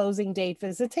pre-closing date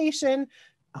visitation.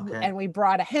 Okay. And we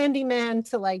brought a handyman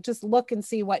to like just look and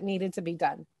see what needed to be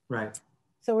done. Right.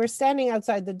 So we're standing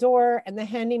outside the door and the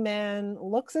handyman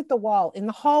looks at the wall in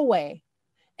the hallway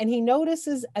and he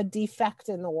notices a defect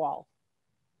in the wall.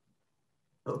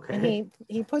 Okay. And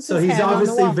he puts his hand on the wall.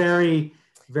 So he's obviously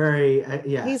very,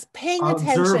 he's paying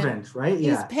observant, attention. Right?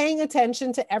 Yeah. He's paying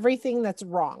attention to everything that's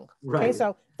wrong. Right. Okay.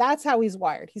 So That's how he's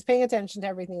wired. He's paying attention to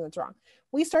everything that's wrong.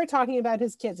 We start talking about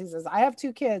his kids. He says, I have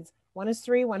 2 kids. One is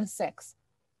 3, one is 6.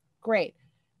 Great.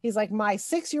 He's like, my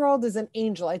 6-year-old is an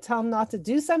angel. I tell him not to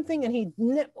do something and he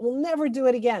will never do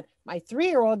it again. My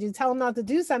 3-year-old, you tell him not to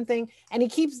do something and he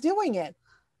keeps doing it.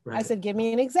 Right. I said, give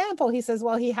me an example. He says,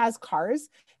 well, he has cars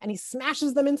and he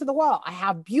smashes them into the wall. I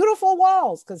have beautiful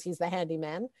walls because he's the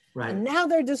handyman. Right. And now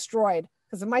they're destroyed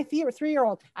because of my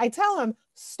 3-year-old. I tell him,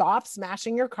 stop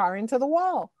smashing your car into the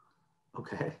wall.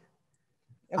 Okay.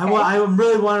 I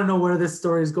really want to know where this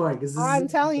story is going. I'm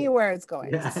telling you where it's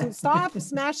going. Yeah. So stop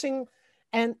smashing.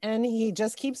 And he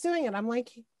just keeps doing it. I'm like,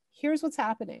 here's what's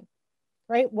happening.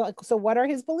 Right. Well, so what are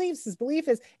his beliefs? His belief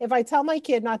is if I tell my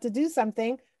kid not to do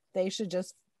something, they should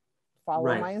just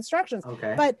follow my instructions.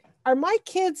 Okay. But are my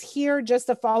kids here just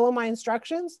to follow my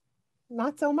instructions?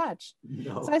 Not so much.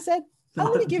 No. So I said, I'm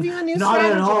going to give you a new strategy.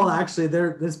 Not at all. Actually,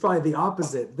 it's probably the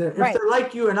opposite. If they're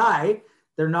like you and I,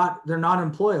 they're not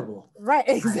employable. Right.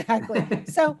 Exactly.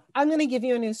 So I'm going to give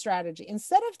you a new strategy.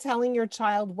 Instead of telling your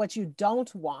child what you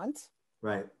don't want,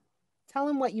 right, tell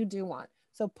them what you do want.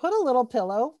 So put a little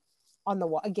pillow on the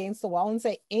wall, against the wall, and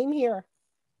say, aim here,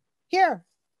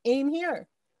 aim here.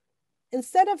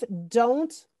 Instead of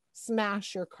don't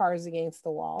smash your cars against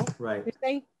the wall, right, you're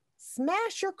saying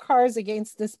smash your cars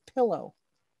against this pillow.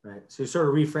 Right. So you sort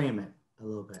of reframe it a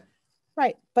little bit.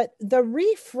 Right. But the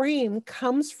reframe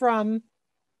comes from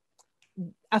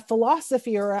a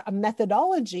philosophy or a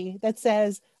methodology that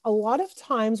says a lot of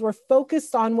times we're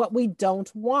focused on what we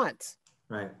don't want.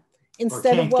 Right.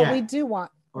 Instead of what we do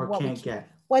want. Or what can't get.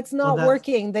 What's not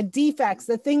working, the defects,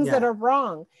 the things that are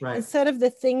wrong, right, instead of the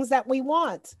things that we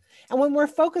want. And when we're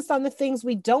focused on the things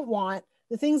we don't want,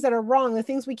 the things that are wrong, the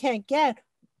things we can't get,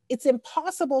 it's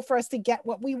impossible for us to get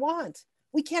what we want.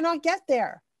 We cannot get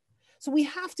there. So we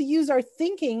have to use our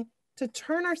thinking to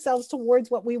turn ourselves towards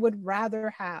what we would rather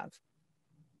have.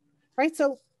 Right?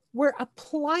 So we're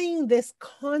applying this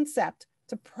concept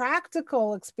to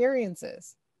practical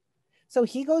experiences. So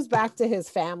he goes back to his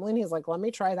family and he's like, let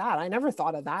me try that. I never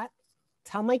thought of that.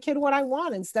 Tell my kid what I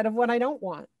want instead of what I don't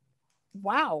want.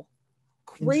 Wow.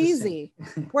 Crazy.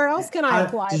 Where else can I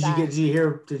apply that? Did you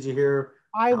hear?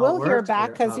 I will hear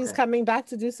back because he's coming back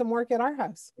to do some work at our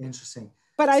house. Interesting.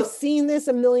 But I've seen this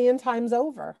a million times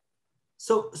over.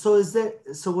 So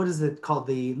what is it called?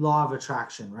 The law of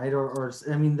attraction, right?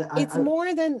 It's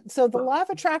more than, so the law of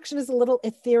attraction is a little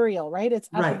ethereal, right? It's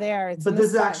up there. But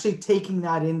this is actually taking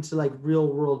that into like real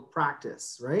world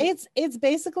practice, right? It's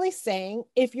basically saying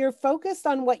if you're focused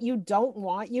on what you don't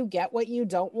want, you get what you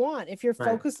don't want. If you're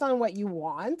focused on what you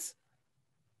want,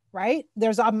 right,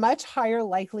 there's a much higher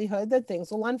likelihood that things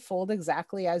will unfold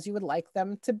exactly as you would like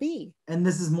them to be. And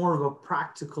this is more of a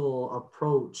practical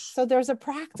approach. So there's a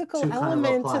practical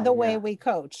element to the way we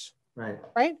coach. Right.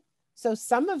 Right. So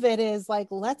some of it is like,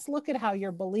 let's look at how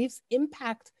your beliefs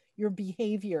impact your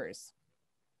behaviors.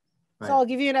 Right. So I'll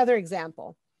give you another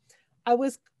example. I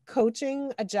was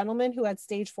coaching a gentleman who had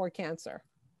stage 4 cancer.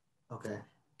 Okay.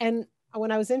 And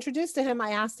when I was introduced to him,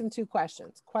 I asked him 2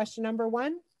 questions. Question number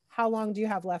 1, how long do you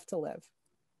have left to live?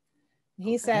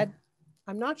 He said,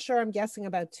 I'm not sure. I'm guessing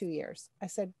about 2 years. I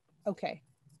said, okay.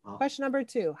 Wow. Question number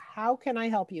 2, how can I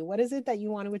help you? What is it that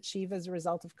you want to achieve as a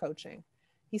result of coaching?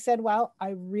 He said, well,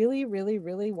 I really, really,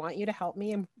 really want you to help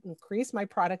me increase my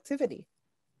productivity.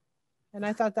 And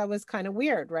I thought that was kind of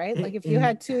weird, right? Like if you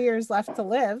had 2 years left to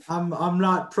live. I'm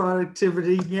not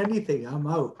productivity anything. I'm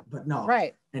out, but no.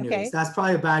 Right. Anyways, that's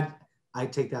probably a bad, I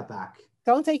take that back.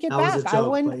 Don't take it back.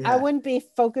 I wouldn't be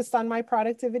focused on my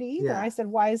productivity either. Yeah. I said,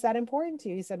 why is that important to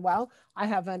you? He said, well, I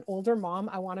have an older mom.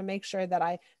 I want to make sure that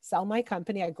I sell my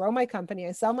company. I grow my company.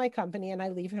 I sell my company and I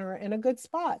leave her in a good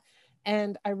spot.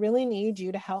 And I really need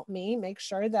you to help me make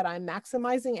sure that I'm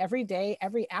maximizing every day,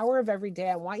 every hour of every day.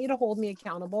 I want you to hold me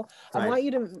accountable. Right. I want you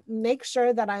to make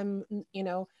sure that I'm,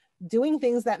 doing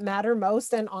things that matter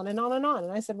most, and on and on and on.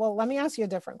 And I said, well, let me ask you a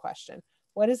different question.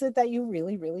 What is it that you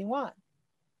really, really want?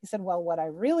 He said, well, what I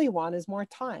really want is more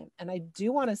time. And I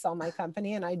do want to sell my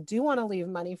company, and I do want to leave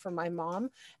money for my mom,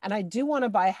 and I do want to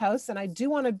buy a house, and I do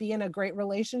want to be in a great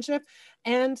relationship.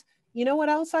 And you know what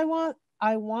else I want?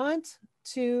 I want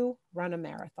to run a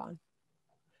marathon.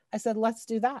 I said, let's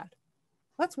do that.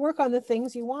 Let's work on the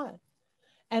things you want.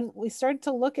 And we started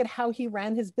to look at how he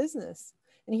ran his business.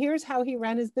 And here's how he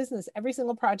ran his business. Every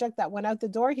single project that went out the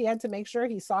door, he had to make sure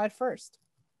he saw it first,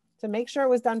 to make sure it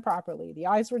was done properly. The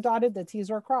I's were dotted, the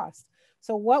T's were crossed.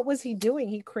 So what was he doing?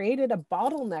 He created a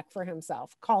bottleneck for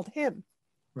himself called him.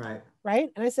 Right.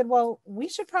 Right. And I said, well, we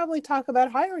should probably talk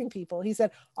about hiring people. He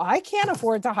said, I can't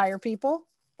afford to hire people.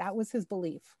 That was his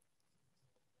belief.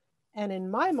 And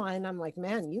in my mind, I'm like,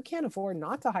 man, you can't afford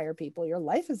not to hire people. Your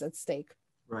life is at stake.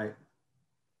 Right.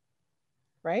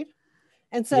 Right.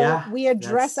 And so we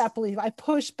addressed that's... that belief. I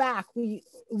pushed back. We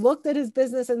looked at his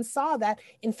business and saw that,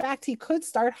 in fact, he could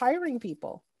start hiring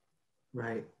people.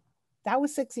 Right. That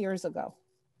was 6 years ago.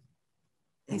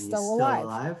 He's still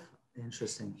alive.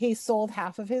 Interesting. He sold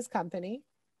half of his company.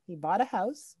 He bought a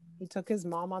house. He took his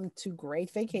mom on 2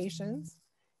 great vacations.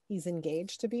 He's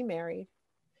engaged to be married.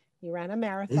 He ran a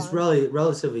marathon. He's really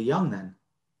relatively young then.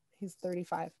 He's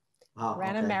 35. Wow.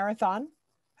 Ran a marathon,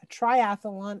 a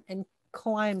triathlon, and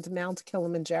climbed Mount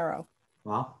Kilimanjaro.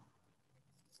 Wow.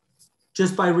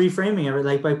 Just by reframing it,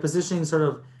 like by positioning sort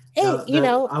of,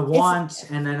 I want,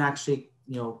 and then actually,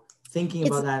 thinking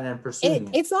about that and pursuing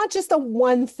it. It's not just a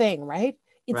one thing, right?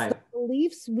 It's right. The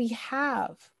beliefs we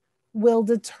have will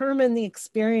determine the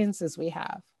experiences we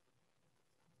have.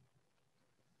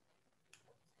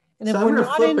 And if we're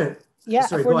not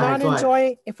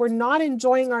if we're not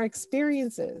enjoying our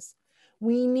experiences,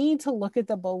 we need to look at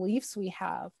the beliefs we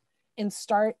have and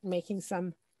start making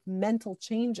some mental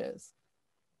changes.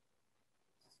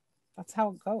 That's how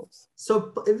it goes.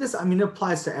 So this, it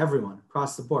applies to everyone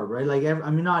across the board, right? Like,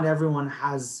 not everyone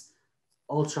has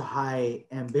ultra high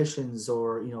ambitions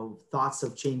or, thoughts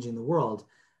of changing the world.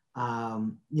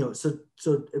 So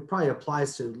it probably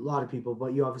applies to a lot of people,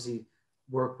 but you obviously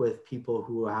work with people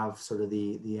who have sort of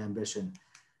the ambition.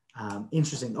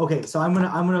 Interesting. Okay. So I'm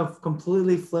going to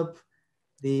completely flip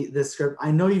the script.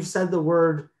 I know you've said the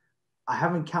word, I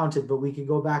haven't counted, but we could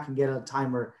go back and get a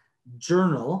timer,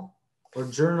 journal or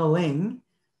journaling.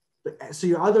 So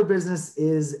your other business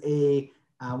is a,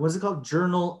 what's it called?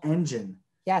 Journal Engine.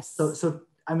 Yes. So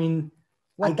I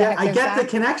get the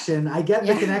connection.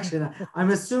 The connection. I'm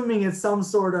assuming it's some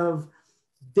sort of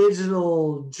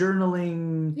digital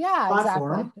journaling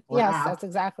platform. Exactly. Yes, app. That's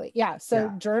exactly. Yeah. So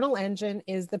Journal Engine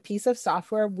is the piece of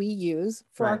software we use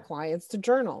for our clients to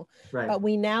journal. Right. But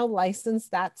we now license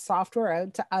that software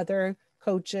out to other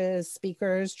coaches,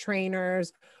 speakers,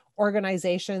 trainers,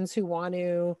 organizations who want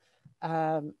to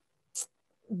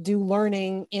do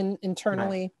learning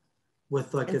internally.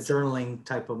 With like a journaling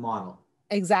type of model.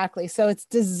 Exactly. So it's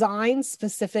designed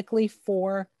specifically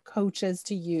for coaches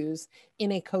to use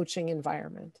in a coaching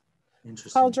environment.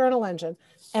 Interesting. Called Journal Engine.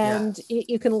 And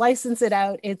you can license it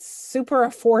out. It's super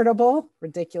affordable,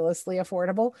 ridiculously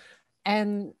affordable.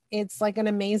 And it's like an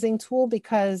amazing tool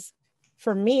because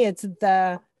for me, it's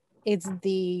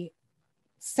the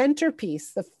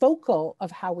centerpiece, the focal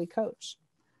of how we coach.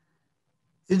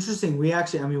 Interesting. We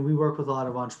actually, we work with a lot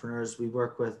of entrepreneurs. We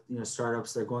work with,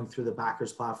 startups. They're going through the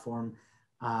Backers platform.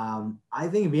 I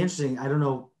think it'd be interesting. I don't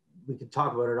know, we could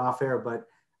talk about it off air, but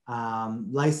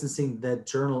licensing the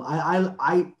journal.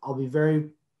 I'll be very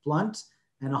blunt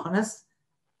and honest.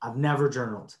 I've never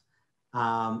journaled.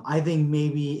 I think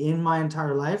maybe in my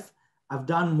entire life, I've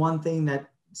done one thing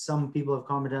that some people have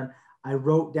commented on. I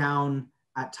wrote down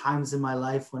at times in my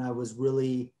life when I was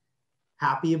really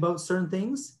happy about certain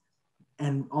things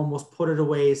and almost put it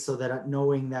away so that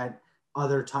knowing that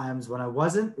other times when I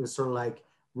wasn't, it was sort of like,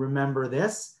 remember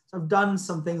this. So I've done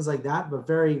some things like that, but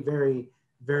very, very,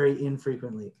 very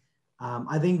infrequently.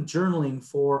 I think journaling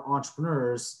for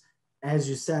entrepreneurs, as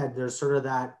you said, there's sort of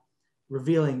that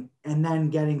revealing and then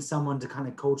getting someone to kind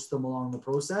of coach them along the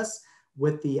process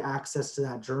with the access to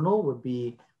that journal would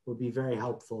be very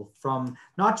helpful from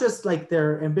not just like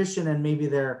their ambition and maybe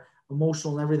their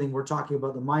emotional and everything. We're talking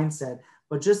about the mindset,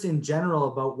 but just in general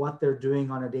about what they're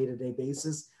doing on a day-to-day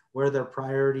basis, where their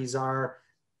priorities are,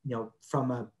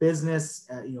 from a business,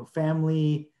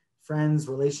 family, friends,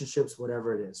 relationships,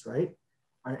 whatever it is, right?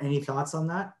 Any thoughts on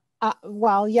that?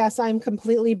 Well, yes, I'm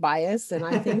completely biased, and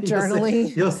I think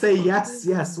journaling. You'll say yes,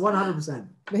 100%.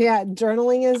 Yeah,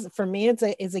 journaling is, for me, it's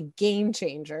a game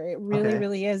changer. It really,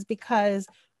 really is, because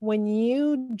when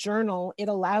you journal, it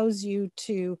allows you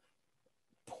to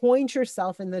point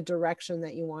yourself in the direction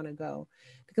that you want to go.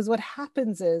 Because what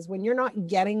happens is when you're not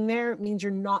getting there, it means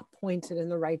you're not pointed in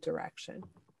the right direction.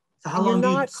 So how long do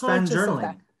you spend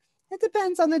journaling? It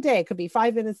depends on the day. It could be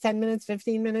 5 minutes, 10 minutes,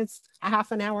 15 minutes, a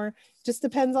half an hour. Just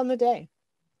depends on the day.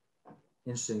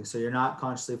 Interesting. So you're not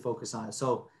consciously focused on it.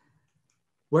 So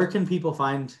where can people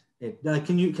find it? Like,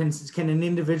 can an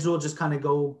individual just kind of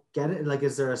go get it? Like,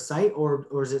 is there a site or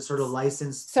is it sort of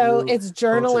licensed? So it's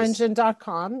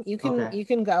journalengine.com. You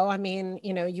can go.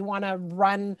 You want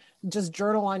to just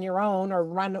journal on your own or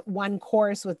run one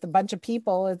course with a bunch of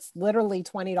people. It's literally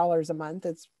 $20 a month.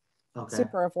 It's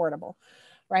super affordable.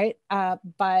 Right.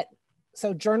 But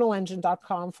so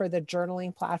journalengine.com for the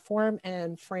journaling platform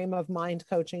and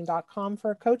frameofmindcoaching.com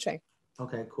for coaching.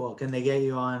 Okay, cool. Can they get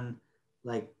you on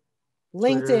like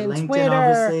LinkedIn, Twitter,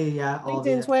 obviously, yeah,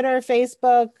 LinkedIn, Twitter,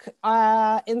 Facebook,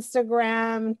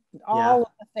 Instagram, all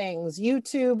of the things,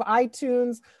 YouTube,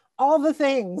 iTunes, all the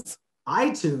things.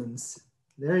 iTunes.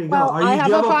 There you well, go. Do you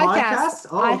have a podcast?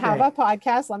 Oh, I have a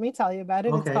podcast. Let me tell you about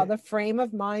it. Okay. It's called the Frame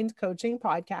of Mind Coaching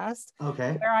Podcast.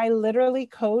 Okay. Where I literally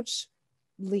coach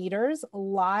leaders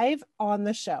live on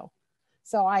the show.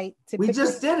 So we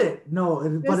just did it. No,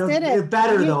 but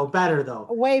better though.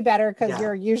 Way better because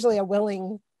you're usually a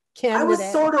willing candidate. I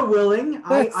was sort of willing.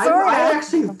 I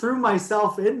actually threw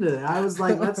myself into it. I was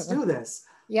like, let's do this.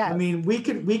 Yeah. I mean, we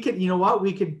could, you know what?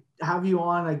 We could have you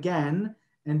on again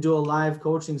and do a live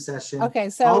coaching session. Okay.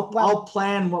 So I'll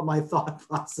plan what my thought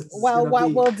process is. Well,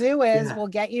 what we'll do is we'll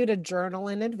get you to journal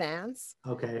in advance.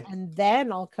 Okay. And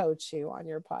then I'll coach you on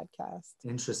your podcast.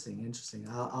 Interesting.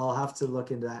 I'll have to look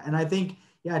into that. And I think,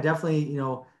 definitely,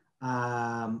 the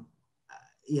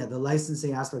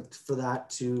licensing aspect for that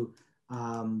to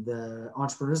the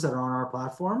entrepreneurs that are on our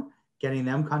platform, getting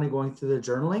them kind of going through the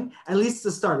journaling, at least to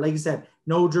start. Like you said,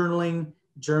 no journaling,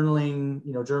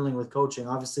 with coaching.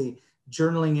 Obviously,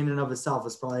 journaling in and of itself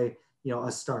is probably,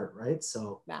 a start, right?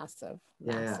 So massive.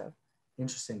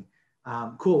 Interesting.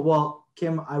 Cool. Well,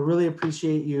 Kim, I really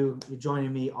appreciate you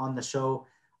joining me on the show.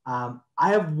 I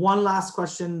have one last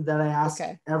question that I ask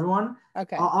everyone.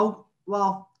 Okay.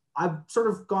 I've sort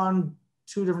of gone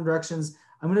two different directions.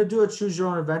 I'm going to do a choose your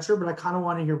own adventure, but I kind of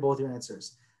want to hear both your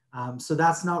answers. So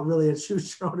that's not really a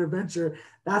choose your own adventure.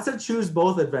 That's a choose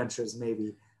both adventures,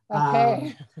 maybe.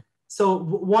 Okay. So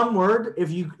one word,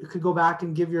 if you could go back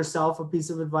and give yourself a piece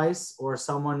of advice or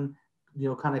someone,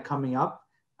 kind of coming up,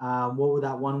 what would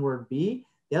that one word be?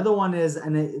 The other one is,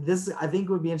 and this I think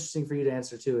would be interesting for you to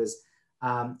answer too, is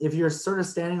if you're sort of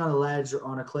standing on a ledge or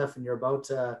on a cliff and you're about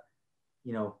to,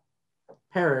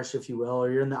 perish, if you will,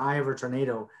 or you're in the eye of a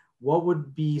tornado, what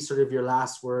would be sort of your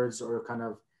last words or kind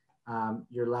of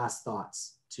your last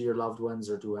thoughts to your loved ones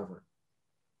or to whoever?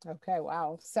 Okay.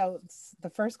 Wow. So the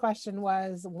first question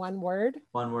was one word.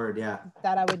 One word. Yeah.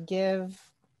 That I would give.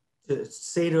 To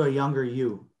say to a younger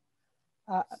you.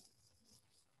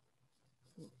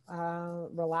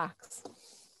 Relax.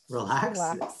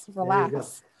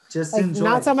 Relax. Just like, enjoy.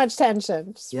 Not so much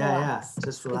tension. Just relax.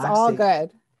 Just relax. It's all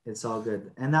good. It's all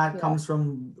good. And that comes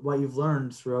from what you've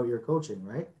learned throughout your coaching,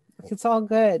 right? It's all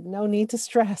good. No need to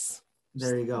stress.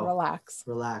 There you go. Relax.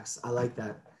 I like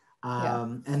that.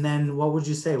 And then what would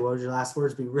you say? What would your last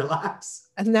words be? Relax.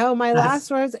 No, my last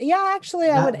words. Yeah, actually,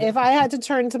 I would. If I had to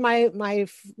turn to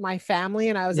my family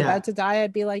and I was about to die,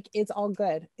 I'd be like, "It's all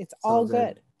good. It's all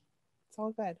good. It's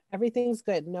all good. Everything's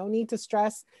good. No need to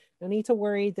stress. No need to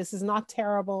worry. This is not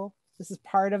terrible. This is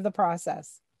part of the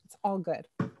process. It's all good."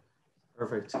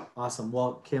 Perfect. Awesome.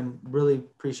 Well, Kim, really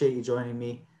appreciate you joining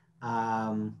me.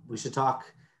 We should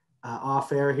talk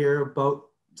off air here about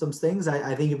some things.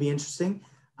 I think it'd be interesting.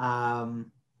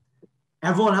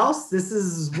 Everyone else, this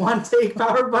is One Take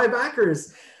powered by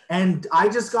backers. And I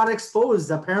just got exposed.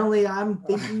 Apparently I'm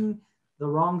thinking the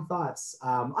wrong thoughts.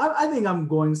 I think I'm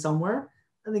going somewhere.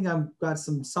 I think I've got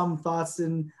some thoughts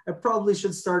and I probably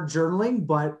should start journaling,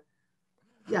 but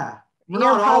yeah. You're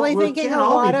probably thinking a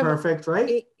lot of perfect,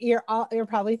 right? You're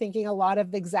probably thinking a lot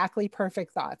of exactly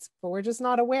perfect thoughts, but we're just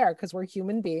not aware because we're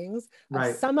human beings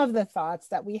of some of the thoughts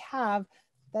that we have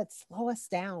that slow us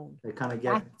down. They kind of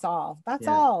get. That's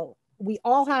all. We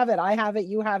all have it. I have it.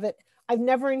 You have it. I've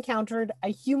never encountered a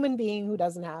human being who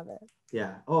doesn't have it.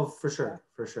 Yeah. Oh, for sure.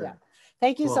 Yeah.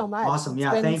 Thank you so much. Awesome.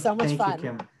 It's been so much fun. You,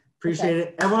 Kim. Appreciate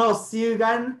it. Everyone else, see you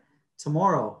again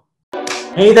tomorrow.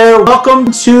 Hey there.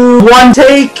 Welcome to One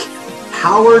Take,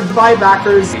 powered by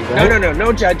backers.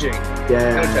 No judging.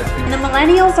 Yeah. No judging. And the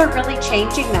millennials are really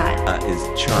changing that. Is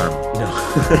charm. No.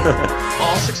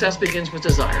 All success begins with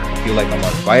desire. I feel like I'm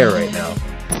on fire right now.